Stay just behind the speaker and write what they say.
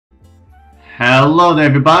Hello there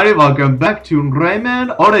everybody, welcome back to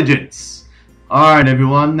Rayman Origins. Alright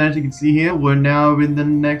everyone, as you can see here, we're now in the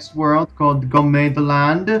next world called Gourmand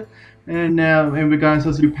Land. And now we got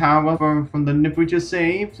ourselves a new power from the nip we just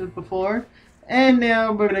saved before. And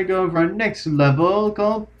now we're gonna go over our next level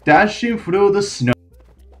called Dashing Through the Snow.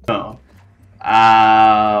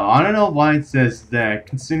 I don't know why it says that,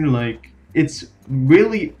 considering like it's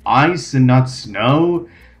really ice and not snow.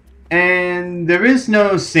 And there is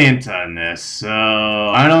no Santa in this, so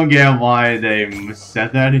I don't get why they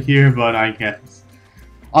said that here, but I guess.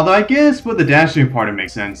 Although I guess with the dashing part it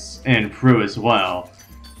makes sense, and Thru as well.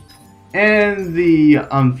 And the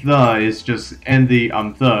the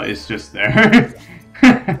is just there.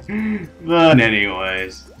 But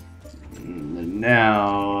anyways,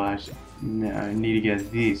 now I need to get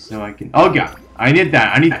these so I can. Oh god, I need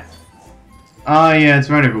that. Oh yeah, that's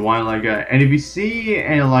right everyone, and if you see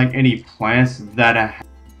any plants that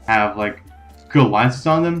have good lances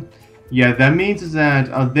on them, yeah, that means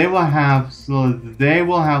that they will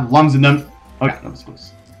have lungs in them. Okay, that was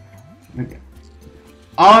supposed. Okay.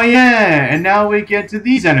 Oh yeah, and now we get to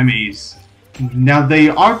these enemies. Now they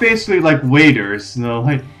are basically like waiters, so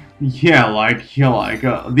these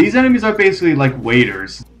enemies are basically like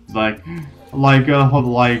waiters, they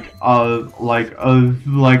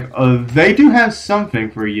do have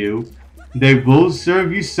something for you. They will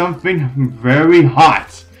serve you something very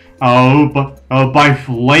hot. By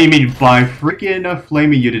freaking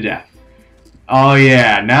flaming you to death. Oh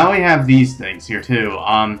yeah, now we have these things here too.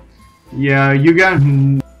 Yeah, you got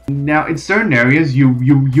now in certain areas you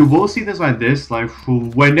will see this like this,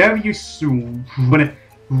 whenever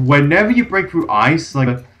you break through ice,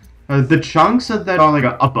 the chunks that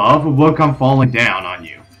are above will come falling down on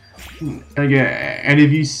you. And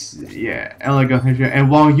if you and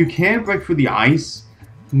while you can break through the ice,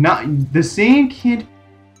 the same can't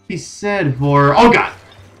be said for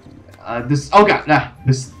as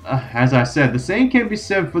I said, the same can't be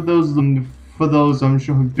said for those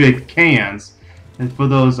big cans, and for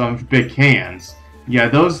those big cans. Yeah,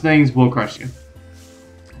 those things will crush you.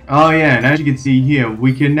 Oh yeah, and as you can see here,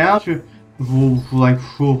 we can now when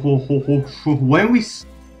we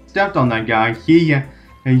stepped on that guy, he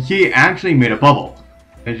actually made a bubble,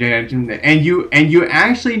 and you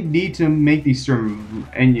actually need to make these certain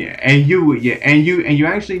you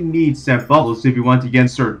actually need set bubbles if you want to get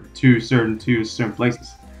to certain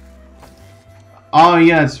places. Oh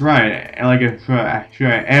yeah, that's right. And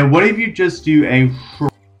what if you just do a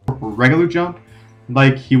regular jump?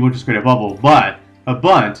 He will just create a bubble, but I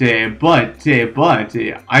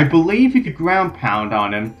believe if you ground pound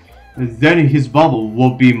on him, then his bubble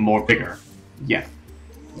will be more bigger. Yeah.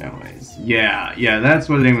 Anyways, yeah, that's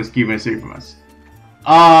what they was keeping a secret from us.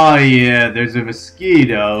 Oh yeah, there's a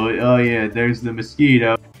mosquito. Oh yeah, there's the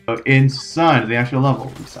mosquito inside the actual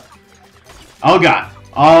level. Oh god.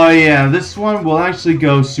 Oh yeah, this one will actually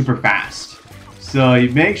go super fast. So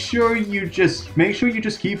you make sure you just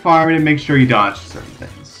keep firing and make sure you dodge certain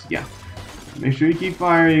things. Yeah. Make sure you keep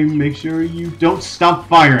firing, make sure you don't stop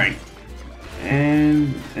firing.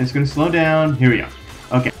 And it's gonna slow down. Here we go.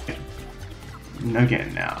 Okay. Okay,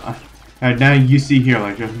 now. Now you see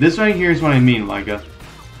here, this right here is what I mean,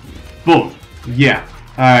 boom. Yeah.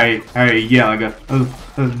 Alright, yeah,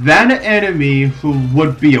 that enemy who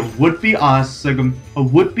would be us,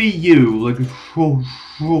 would be you, would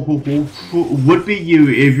be you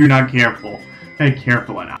if you're not careful.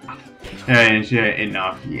 Careful enough,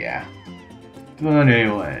 yeah. But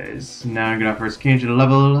anyways, now I got our first change of the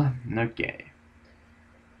level. Okay.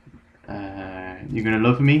 You gonna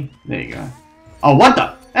load for me? There you go. Oh, what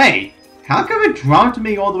the? Hey! How come it dropped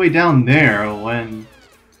me all the way down there when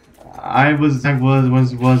I wasn't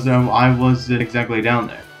exactly down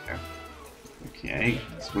there? Okay.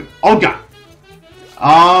 Sweet. Oh god!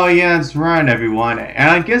 Oh yeah, that's right, everyone. And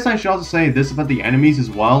I guess I should also say this about the enemies as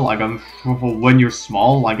well. When you're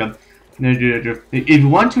small, if you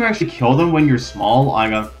want to actually kill them when you're small,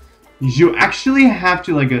 you actually have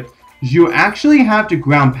to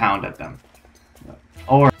ground pound at them,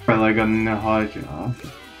 or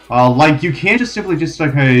you can't just simply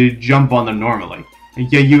jump on them normally.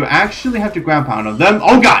 Yeah, you actually have to ground pound on them.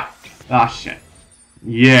 Oh god! Ah shit.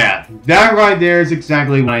 Yeah, that right there is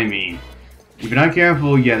exactly what I mean. If you're not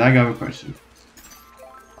careful, yeah, that got a question.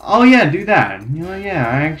 Oh yeah, do that. Yeah,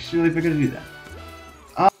 I actually forgot to do that.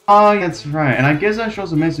 Oh, that's right, and I guess I should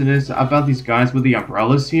also mention this about these guys with the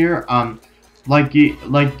umbrellas here. If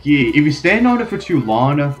you stand on it for too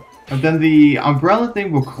long, then the umbrella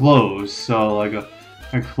thing will close. So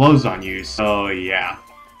close on you. So yeah,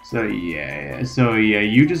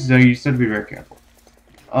 you just have to be very careful.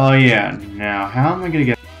 Oh yeah, now how am I gonna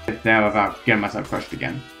get like that without getting myself crushed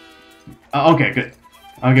again. Okay, good.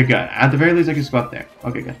 Okay, good. At the very least, I can just go up there.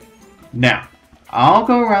 Okay, good. Now, I'll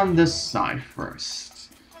go around this side first.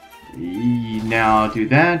 Now, do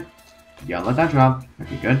that. Yeah, let that drop.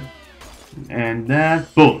 Okay, good. And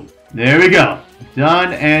that. Boom. There we go.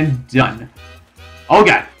 Done and done. Oh,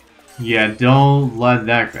 God. Yeah, don't let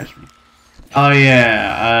that crush me. Oh,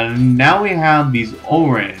 yeah. Now we have these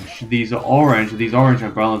orange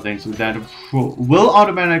umbrella things that will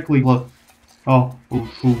automatically close. Oh,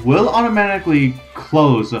 will automatically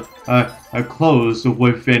close. Close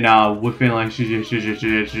within like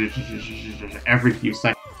every few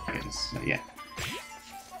seconds. So, yeah.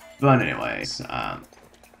 But anyways, now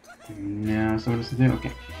someone has to do.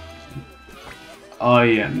 Okay. Oh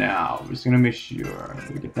yeah. Now we're just gonna make sure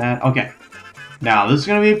we get that. Okay. Now this is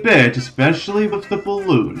gonna be a bit, especially with the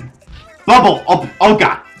balloon. Bubble! Oh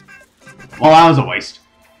god! Well, that was a waste.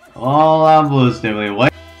 Well, that was definitely a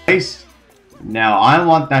waste. Now I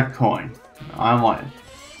want that coin. I want it.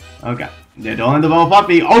 Okay. Yeah, don't let the bubble pop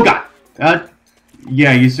me. Oh god!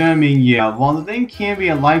 Yeah, you see what I mean? Yeah, well, the thing can be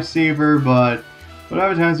a lifesaver, but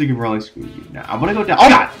whatever times you can really screw you. Now, I want to go down. Oh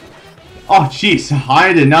god! Oh jeez,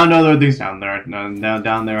 I did not know there were things down there.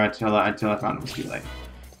 Down there until I found it was too late.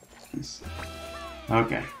 Jeez.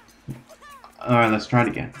 Okay. Alright, let's try it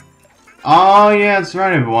again. Oh yeah, that's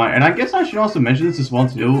right, everyone. And I guess I should also mention this as well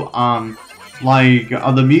too. Like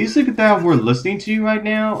the music that we're listening to right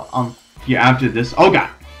now. Yeah, after this. Oh god.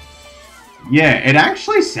 Yeah, it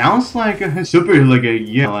actually sounds like a super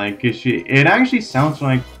it actually sounds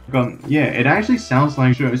like it actually sounds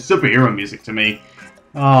like superhero music to me.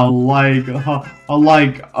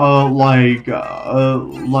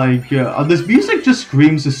 This music just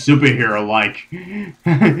screams a superhero like.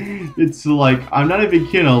 It's like, I'm not even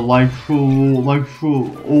kidding, why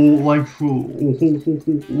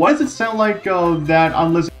does it sound like that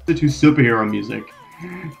I'm listening to superhero music?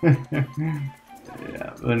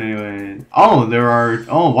 Yeah, but anyway. Oh,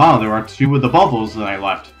 wow, there are two of the bubbles that I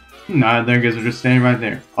left. Nah, there guys are just standing right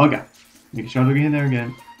there. Okay. Make sure to get there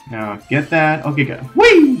again. Now, get that. Okay, good.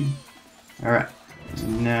 Whee! Alright.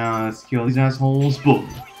 Now, let's kill these assholes. Boom.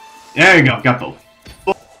 There you go. Got both.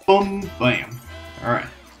 Boom. Bam. Alright.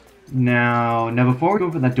 Now, before we go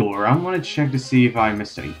for that door, I want to check to see if I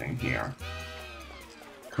missed anything here.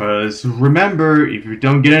 Because, remember, if you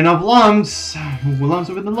don't get enough lumps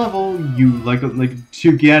within the level, you, like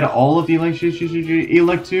to get all of the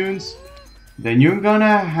Electoons, then you're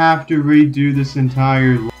gonna have to redo this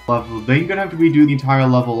entire level. Then you're gonna have to redo the entire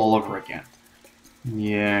level all over again.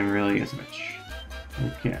 Yeah, it really is a bitch.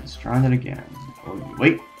 Okay, let's try that again. Oh,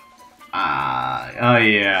 wait. Oh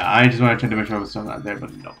yeah, I just want to try to make sure I was still not there,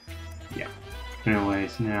 but no. Yeah.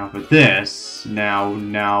 Anyways, now for this,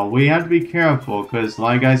 now we have to be careful, because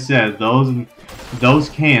like I said, those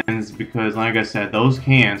cans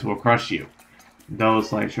will crush you.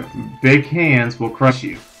 Those, like, big cans will crush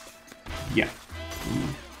you. Yeah.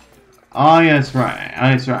 Oh yeah, that's right. Oh,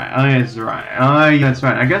 that's right. Oh, yeah, that's right. Oh, yeah, that's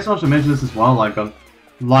right. I guess I should mention this as well. The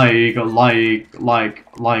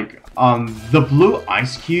blue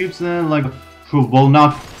ice cubes then will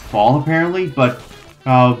not fall apparently, but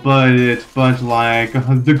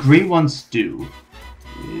the green ones do.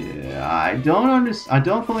 Yeah, I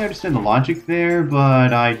don't fully understand the logic there,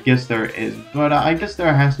 but I guess there is. But I guess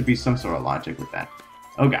there has to be some sort of logic with that.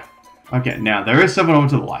 Okay. Okay. Now there is someone over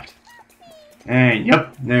to the left. And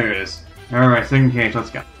yep, there it is. Alright, second cage,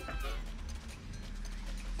 let's go.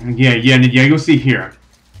 Yeah, you'll see here.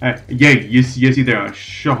 Yeah, you see there.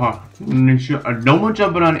 No more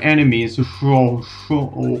jumping on enemies when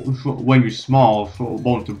you're small,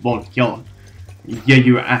 won't kill them. Yeah,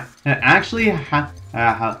 you actually have.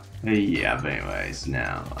 Yeah, but anyways,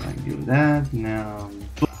 now I do that. Now,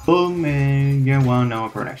 boom, and get 1 hour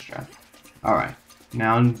for an extra. Alright,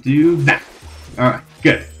 now do that. Alright,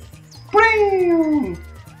 good.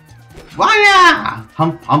 Fire!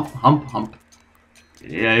 Hump, hump, hump, hump.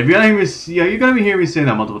 Yeah, if you're gonna you're gonna be hearing me say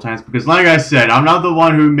that multiple times because, like I said, I'm not the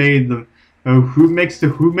one who made the who makes the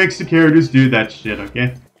characters do that shit.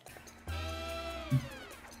 Okay.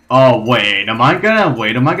 Oh wait, am I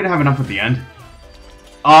gonna have enough at the end?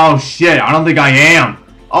 Oh shit, I don't think I am.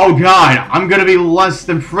 Oh god, I'm gonna be less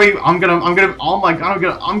than free. Oh my god,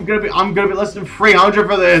 I'm gonna be less than 300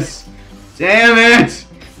 for this. Damn it.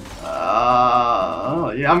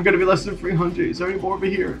 Yeah, I'm gonna be less than 300. Is there any more over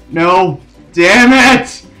here? No. Damn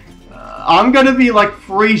it! I'm gonna be like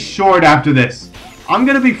 3 short after this. I'm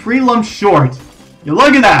gonna be 3 lumps short. You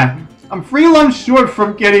look at that. I'm 3 lumps short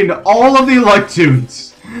from getting all of the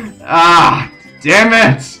Electoons. Ah, damn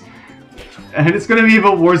it! And it's gonna be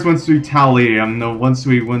even worse once we tally. Once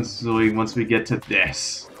we get to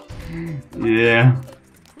this. Yeah.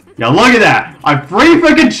 Yeah, look at that! I'm 3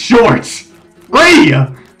 freaking shorts! 3!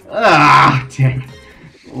 Ah, dang.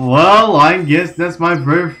 Well, I guess that's my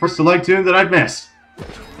very first select tune that I missed.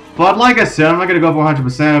 But like I said, I'm not gonna go for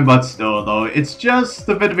 100%, but still, though, it's just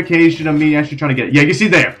the vindication of me actually trying to get it. Yeah, you see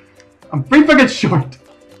there. I'm 3 freaking short.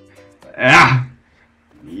 Ah.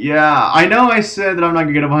 Yeah, I know I said that I'm not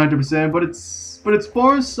gonna get it 100%, but it's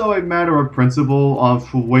more so a matter of principle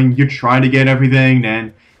of when you try to get everything,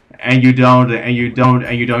 and you don't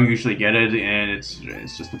usually get it, and it's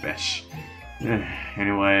just a bitch.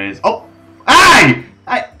 Anyways, oh, hey!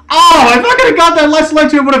 Oh, if I could have got that last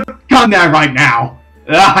lecture, I would have gotten that right now.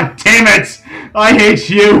 Ah, damn it! I hate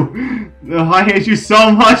you. I hate you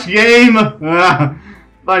so much, game.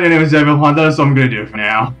 But anyways, everyone, that's what I'm gonna do for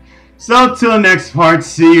now. So till the next part,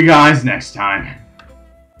 see you guys next time.